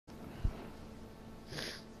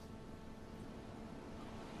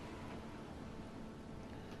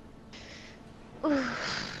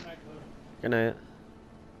Good night.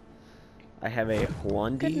 I have a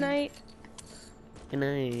Wandi. Good night. Good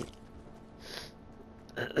night.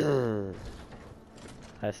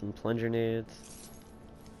 I have some plunger nades.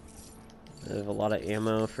 I have a lot of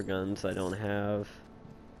ammo for guns I don't have.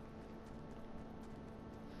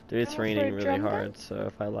 Dude, it's raining really hard, so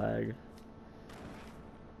if I lag.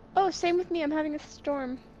 Oh, same with me. I'm having a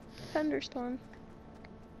storm. Thunderstorm.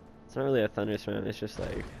 It's not really a thunderstorm, it's just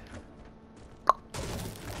like...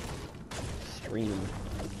 extreme.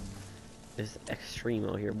 It's extreme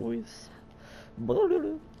out here, boys.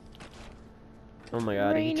 Oh my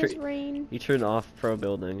god, Rain is rain. he turned off pro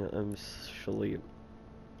building. I'm asleep.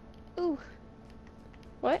 Ooh.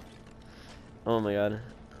 What? Oh my god.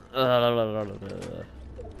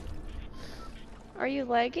 Are you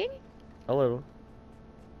lagging? A little.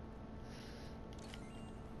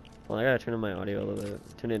 Well, I gotta turn on my audio a little bit.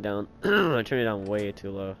 Turn it down. I turn it down way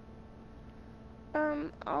too low.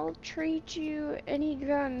 I'll trade you any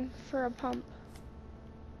gun for a pump.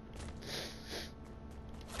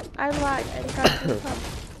 I lied. I got you a pump.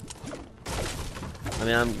 I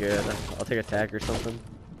mean, I'm good. I'll take a tack or something.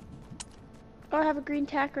 Oh, I have a green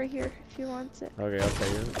tack right here if you want it. Okay, I'll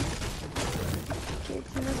take it. Okay,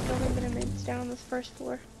 it's in this building that I'm in. It's down on this first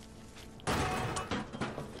floor.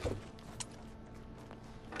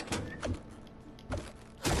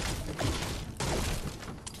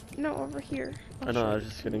 No, over here. I know, I was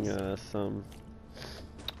just getting some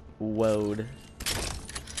woad.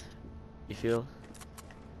 You feel?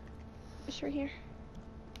 It's right here.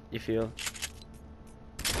 You feel?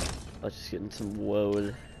 I was just getting some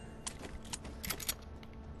woad.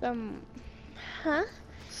 Huh?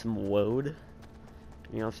 Some woad? You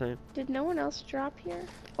know what I'm saying? Did no one else drop here?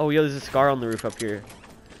 Oh, yo, there's a scar on the roof up here.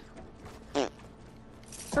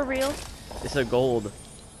 For real? It's a gold.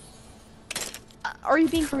 Are you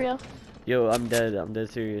being for real? Yo, I'm dead. I'm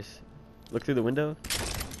dead serious. Look through the window.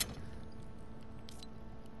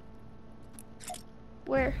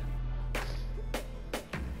 Where?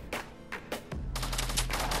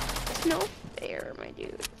 It's no fair, my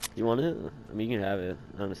dude. You want it? I mean, you can have it.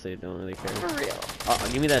 Honestly, I don't really care. For real.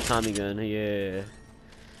 Give me that Tommy gun. Yeah.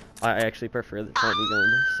 I actually prefer the Tommy gun,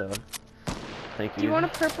 so thank you. Do you want a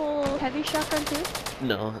purple heavy shotgun too?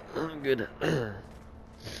 No, I'm good.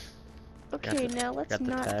 Okay, now let's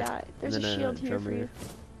not die. There's a shield here for you.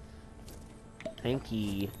 Thank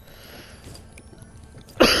you.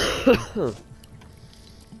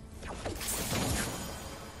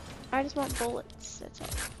 I just want bullets, that's all.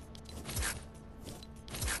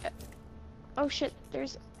 Oh shit,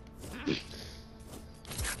 there's...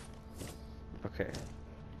 Okay.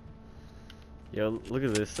 Yo, look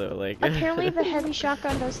at this though, like... Apparently the heavy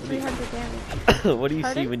shotgun does 300 damage. What do you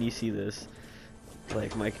Pardon? see when you see this?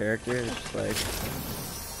 Like, my character is just like...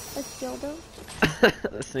 A dildo?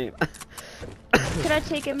 The same. Could I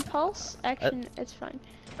take impulse? Action, it's fine.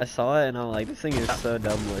 I saw it and I'm like, this thing is so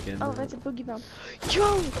dumb looking. Oh, that's a boogie bomb.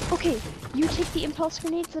 Yo! Okay, you take the impulse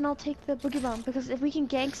grenades and I'll take the boogie bomb, because if we can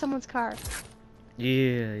gank someone's car.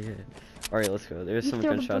 Yeah, yeah. Alright, let's go. There's some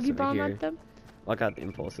gunshots over bomb here. at them? I got the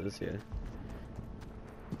impulses, yeah.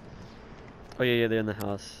 Oh yeah, yeah, they're in the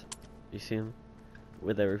house. You see them?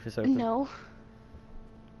 With the roof is open? No.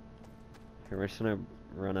 Okay, we're just gonna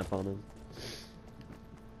run up on them.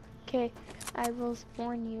 Okay, I will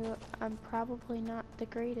warn you, I'm probably not the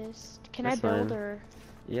greatest. Can That's I build fine. or...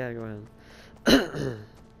 Yeah, go ahead.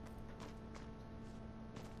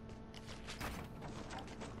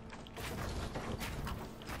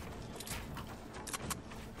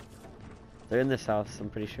 They're in this house, I'm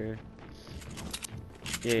pretty sure.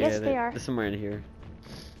 Yeah, Yes, yeah, they are. They're somewhere in here.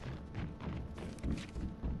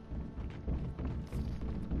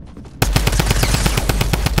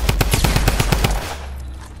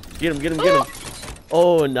 Get him, get him, get him!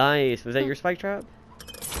 Oh, nice! Was that your spike trap?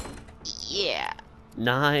 Yeah.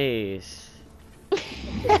 Nice!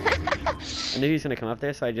 I knew he was gonna come up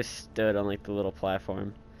there, so I just stood on like the little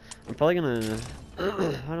platform. I'm probably gonna...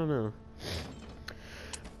 I don't know.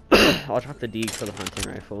 I'll drop the Deeg for the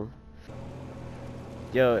hunting rifle.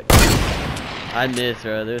 Yo, I missed,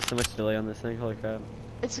 bro. There's so much delay on this thing. Holy crap.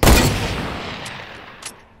 It's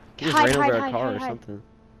He just ran over a car or something.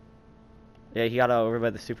 Yeah, he got over by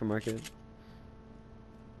the supermarket.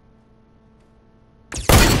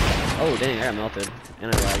 Oh, dang, I got melted.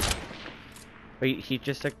 And I lagged. But he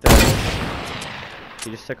just took the...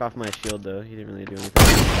 He just took off my shield, though. He didn't really do anything.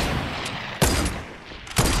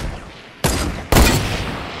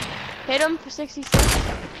 Hit him for 66.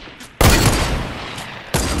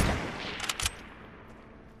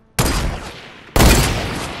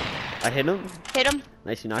 I hit him. Hit him.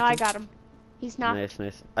 Nice, you No, knocked him. I got him. He's knocked. Nice,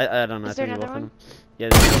 nice. I don't know. Is there I think another one? Yeah,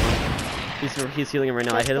 there's another one. He's healing him right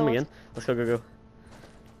now. I hit him again. Let's go, go, go.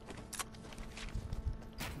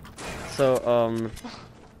 So, I'm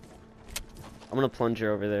gonna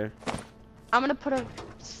plunger over there. I'm gonna put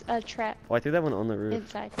a trap. Oh, I threw that one on the roof.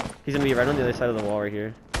 Inside. He's gonna be right on the other side of the wall right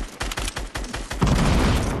here.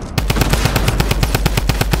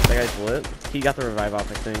 That guy's lit. He got the revive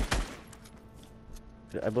off, I think.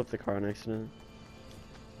 I blipped the car on accident.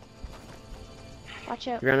 Watch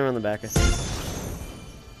out. He ran around the back, I think.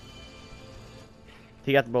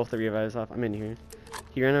 He got both the revives off. I'm in here.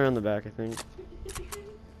 He ran around the back, I think.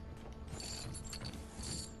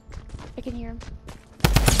 I can hear him.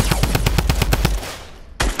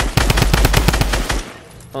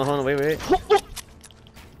 Oh, hold on, wait, wait.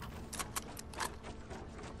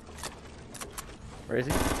 Where is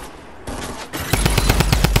he?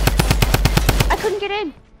 I couldn't get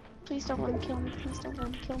in! Please don't let him kill me. Please don't let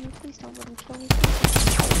him kill me. Please don't let him kill me.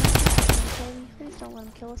 Please don't let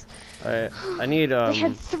him kill us. Alright, I need, They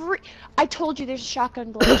had 3. I told you there's a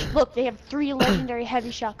shotgun glitch. Look, they have 3 legendary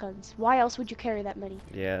heavy shotguns. Why else would you carry that many?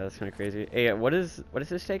 Yeah, that's kind of crazy. Hey, what does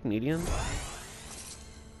this take? Medium?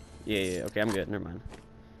 Yeah, okay, I'm good. Never mind.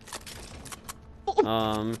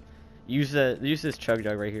 Use this chug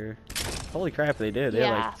jug right here. Holy crap, they did. They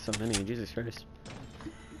had like so many. Jesus Christ.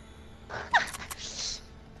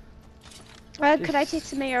 Could I take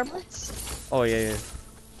some AR bullets? Oh yeah.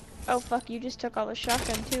 Oh fuck, you just took all the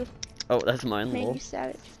shotgun too. Oh, that's mine. Man, Lol. you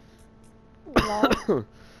savage. Lol.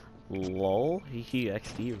 Lol. He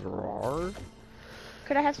XD roar.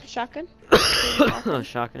 Could I have some shotgun?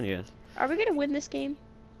 Shotgun, yes. Are we gonna win this game?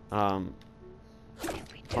 Probably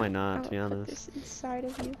not, to be Put honest. this inside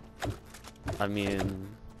of you. I mean,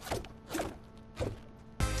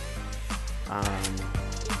 I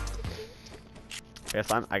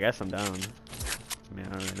guess I'm down. I mean, I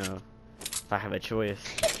don't really know if I have a choice.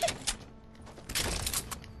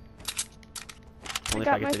 I Only if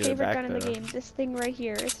got get my to do favorite back, gun in the though. game. This thing right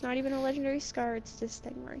here. It's not even a legendary scar. It's this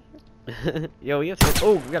thing right here. Yo, we have to.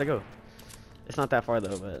 Oh, we gotta go. It's not that far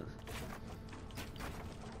though, but.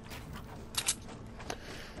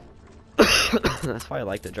 That's why I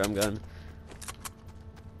like the drum gun.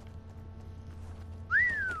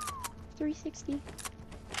 360.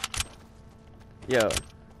 Yo,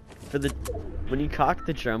 when you cock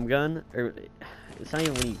the drum gun, or it's not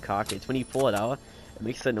even when you cock it, it's when you pull it out, it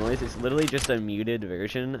makes the noise. It's literally just a muted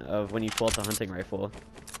version of when you pull out the hunting rifle.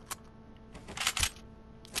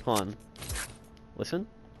 Hold on. Listen.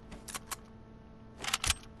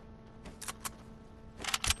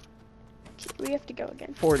 We have to go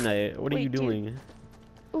again. Fortnite, what are you Wait, dude. doing?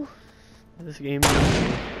 Ooh. This game.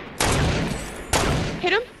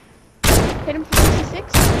 Hit him! Hit him for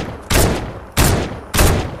 66.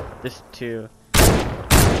 This too.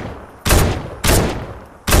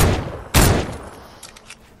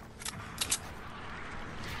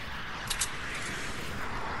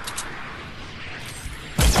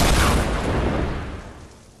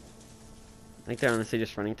 I think they're honestly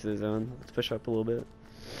just running to the zone. Let's push up a little bit.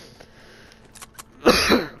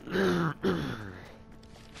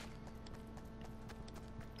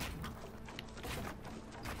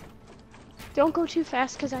 Don't go too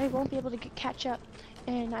fast because I won't be able to catch up.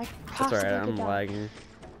 And I That's possibly alright, could I'm die. lagging.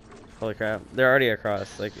 Holy crap. They're already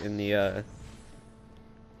across, like in the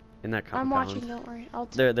in that compound. I'm watching, don't worry. I'll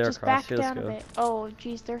They're just across. back Here, let's down a go. bit. Oh,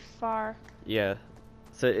 jeez, they're far. Yeah.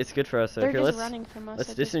 So it's good for us. So They're here, just running from us. let's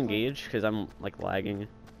at this point. disengage because I'm like lagging.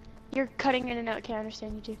 You're cutting in and out. Okay, I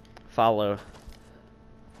understand you too. Follow.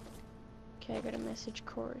 Okay, I got a message,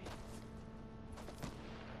 Corey.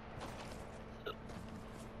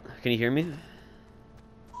 Can you hear me?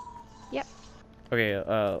 Yep. Okay,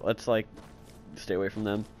 let's like stay away from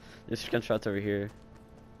them. There's gunshots over here.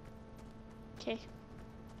 Okay.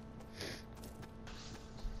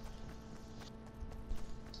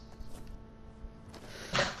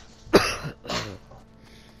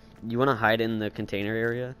 You want to hide in the container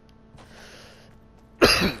area?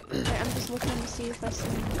 Okay, I'm just looking to see if I see.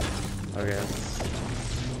 Okay.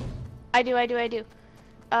 I do. 210,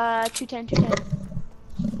 210.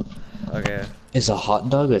 Okay. Is a hot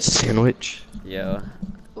dog a sandwich? Yeah.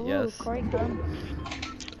 Ooh, Yes. Corey, come.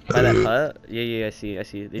 By that hut? Yeah, I see. They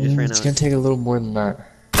just ran It's out. gonna take a little more than that.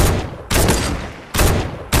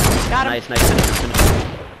 Got him. Nice, finish him.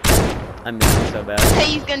 I'm missing so bad.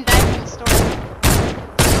 He's gonna die from the storm.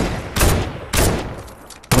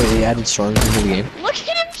 Wait, they added storms into the game? Look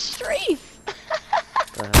at him strafe!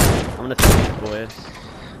 I'm gonna finish this boy.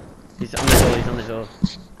 He's on the hill.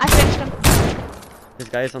 I finished him. This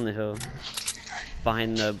guy is on the hill.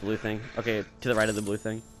 Behind the blue thing. Okay, to the right of the blue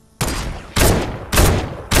thing.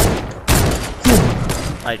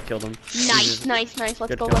 I killed him. Nice, nice, nice.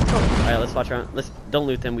 Let's Good go, kill. let's go. Alright, let's watch around. Don't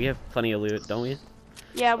loot them. We have plenty of loot, don't we?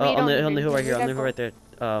 Yeah, we on don't. the hill right here. On the hill right there.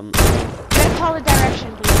 We gotta call the direction,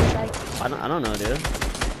 dude. Like, I don't know, dude.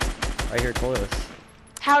 Right here, close.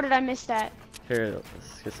 how did I miss that? Here,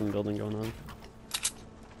 let's get some building going on.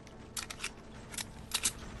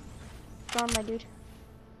 Go on, my dude.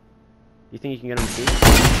 You think you can get him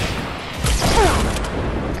too?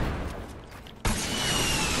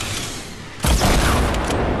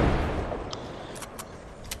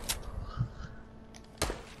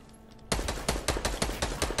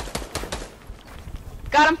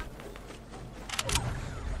 Got him.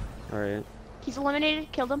 Alright. He's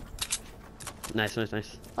eliminated. Killed him. Nice, nice,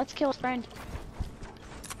 nice. Let's kill his friend.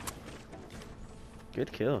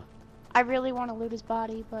 Good kill. I really want to loot his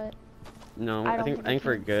body, but No, I I don't think think I I think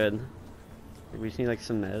we're can. good. We just need like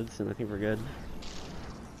some meds, and I think we're good.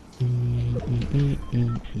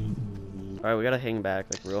 Alright, we gotta hang back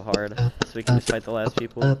like real hard, so we can just fight the last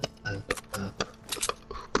people.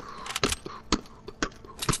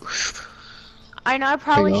 I know I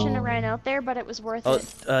probably Hang shouldn't have on. ran out there, but it was worth Oh,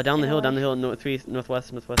 it. down the hill, Anyway. northwest,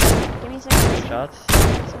 northwest. Give me a second. Good shots.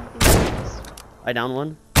 I down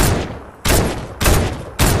one.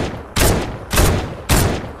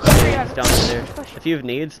 He's down over there. Push. If you have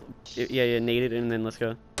nades, yeah, nade it, and then let's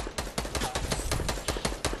go.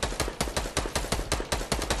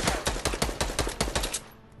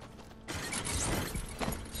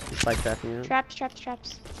 He's spike trapping out. Traps, traps,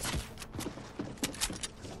 traps.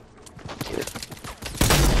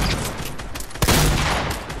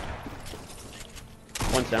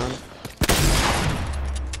 One's down.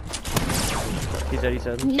 He's dead, he's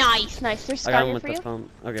dead. Nice, nice. There's I got Sky him here with for the you.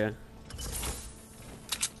 pump. Okay.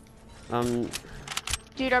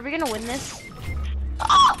 Dude, are we gonna win this?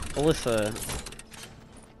 Alyssa.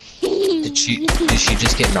 Did she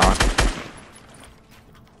just get knocked?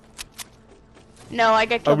 No, I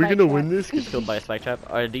got Are killed we by a gonna trap. win this? Get killed by a spike trap.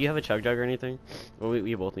 Do you have a chug jug or anything? Well,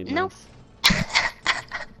 we both need No. meds.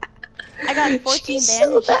 I got 14 She's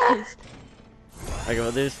so bandages. Okay,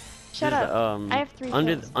 well, there's Shut up. I have 3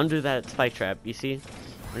 kills. under that spike trap. You see?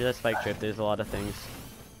 Under that spike trap, there's a lot of things.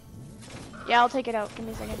 Yeah, I'll take it out. Give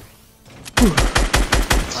me a second.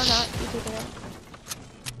 Or not. You take it out.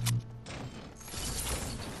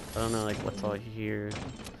 I don't know, like what's all here.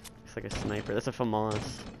 Looks like a sniper. That's a FAMAS.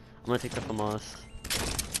 I'm gonna take the FAMAS.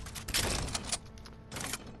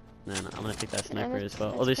 No, I'm gonna take that sniper as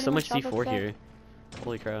well. Oh, there's so much pretty much all C4 that's here.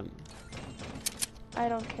 Holy crap. I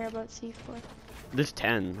don't care about C4. There's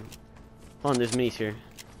 10. Hold on, there's minis here.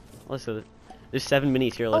 Alyssa, there's 7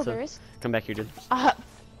 minis here, Oh, Alyssa. there is? Come back here, dude.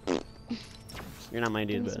 You're not my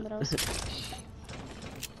Give dude, me some of but... those.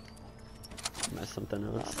 That's something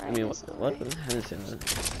else. I Alright, mean, that's what? alright. I didn't say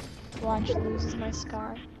that. Watch loses my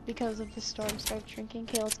scar because of the storm started shrinking.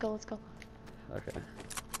 Okay, let's go, let's go. Okay.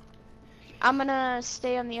 I'm gonna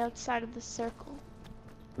stay on the outside of the circle.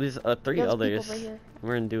 There's 3 There's people others. over here.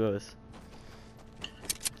 We're in duos.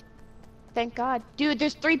 Thank God. Dude,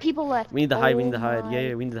 there's 3 people left. We need to hide, we need to Oh hide. my-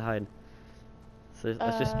 Yeah, we need to hide. So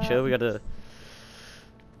let's just chill, we gotta...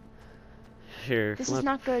 Here, This come is up,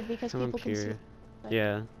 not good because come people up can see. here. Like,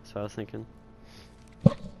 Yeah, that's what I was thinking.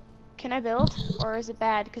 Can I build? Or is it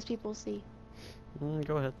bad because people see?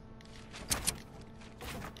 Go ahead.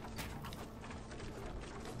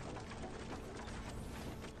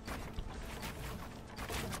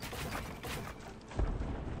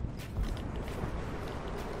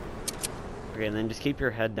 Okay, and then just keep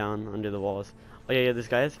your head down under the walls. Oh yeah,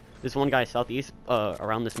 there's one guy southeast,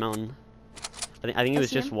 around this mountain. I think it I was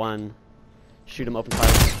see just him. one. Shoot him, open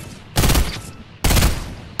fire.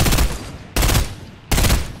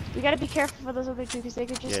 We gotta be careful for those other 2 because they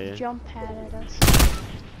could just Yeah. jump pad at us.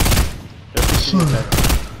 Just keep your head-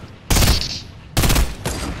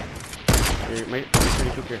 make sure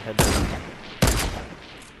you keep your head down.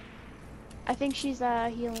 I think she's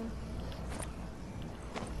healing.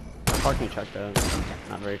 Parking truck though.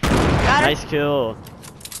 Not very cool. Got her. Nice kill.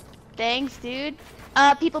 Thanks, dude.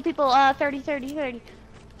 People, 30.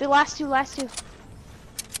 The last two.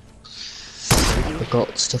 The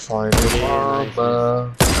goats to find Yeah, nice,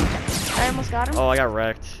 mama. I almost got him. Oh, I got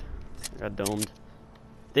wrecked. I got domed.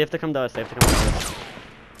 They have to come to us. Yeah,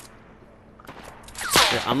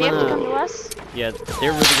 I'm They have to come gonna. to us? Yeah,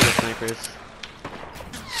 they're really good at snipers.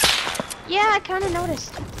 Yeah, I kinda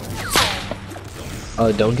noticed.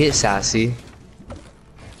 Oh, don't get sassy.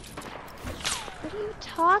 What are you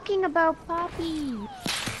talking about, Poppy?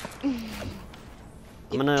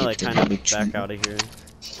 I'm gonna like kind of back out of here.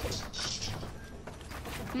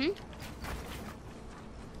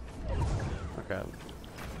 Okay.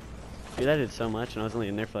 Dude, I did so much, and I was only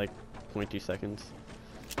in there for like 0.2 seconds.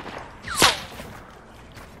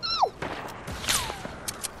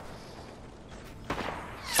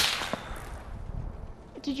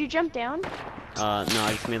 jump down? No,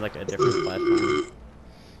 I just made like a different platform.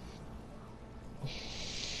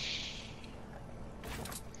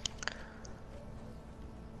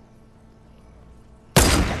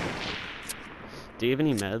 Do you have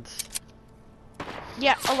any meds?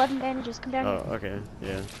 Yeah, 11 bandages. Come down Oh, okay,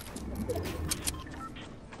 yeah.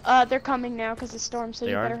 here. They're coming now because of storm, so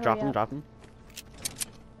They you better are? hurry Drop them, up. drop them.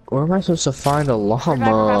 Where am I supposed to find a Reviver,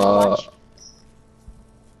 llama? watch.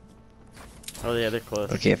 Oh yeah, they're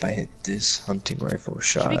close. Okay, if I hit this hunting rifle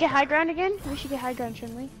Should we shot. get high ground again? We should get high ground,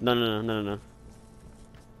 shouldn't we? No.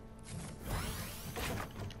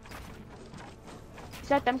 Is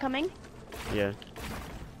that them coming? Yeah.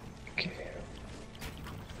 Okay.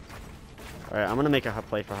 Alright, I'm gonna make a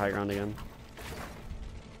play for high ground again.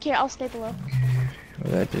 Okay, I'll stay below.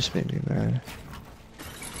 Well, that just made me mad.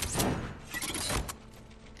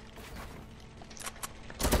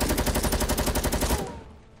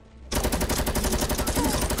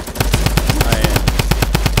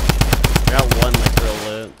 I got one like real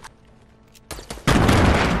lit.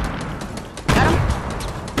 Got him.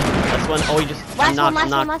 Last one. Oh, he just. Last I'm one,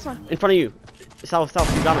 knocked. last one. In front of you. South,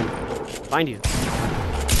 you got him. Find you.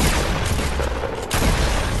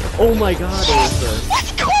 Oh my god, Alyssa.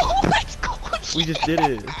 Let's go! Let's go! We just did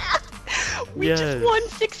it. We Yes. just won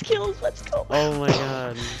 6 kills. Let's go. Oh my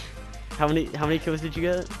god. How many kills did you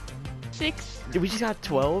get? 6. Did we just got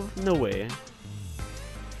 12? No way.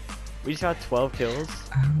 We just got 12 kills?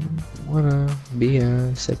 Wanna be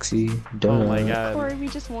a sexy donut. Oh my god. Corey, we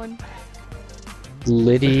just won.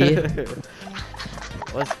 Liddy.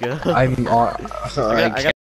 Let's go. I'm I got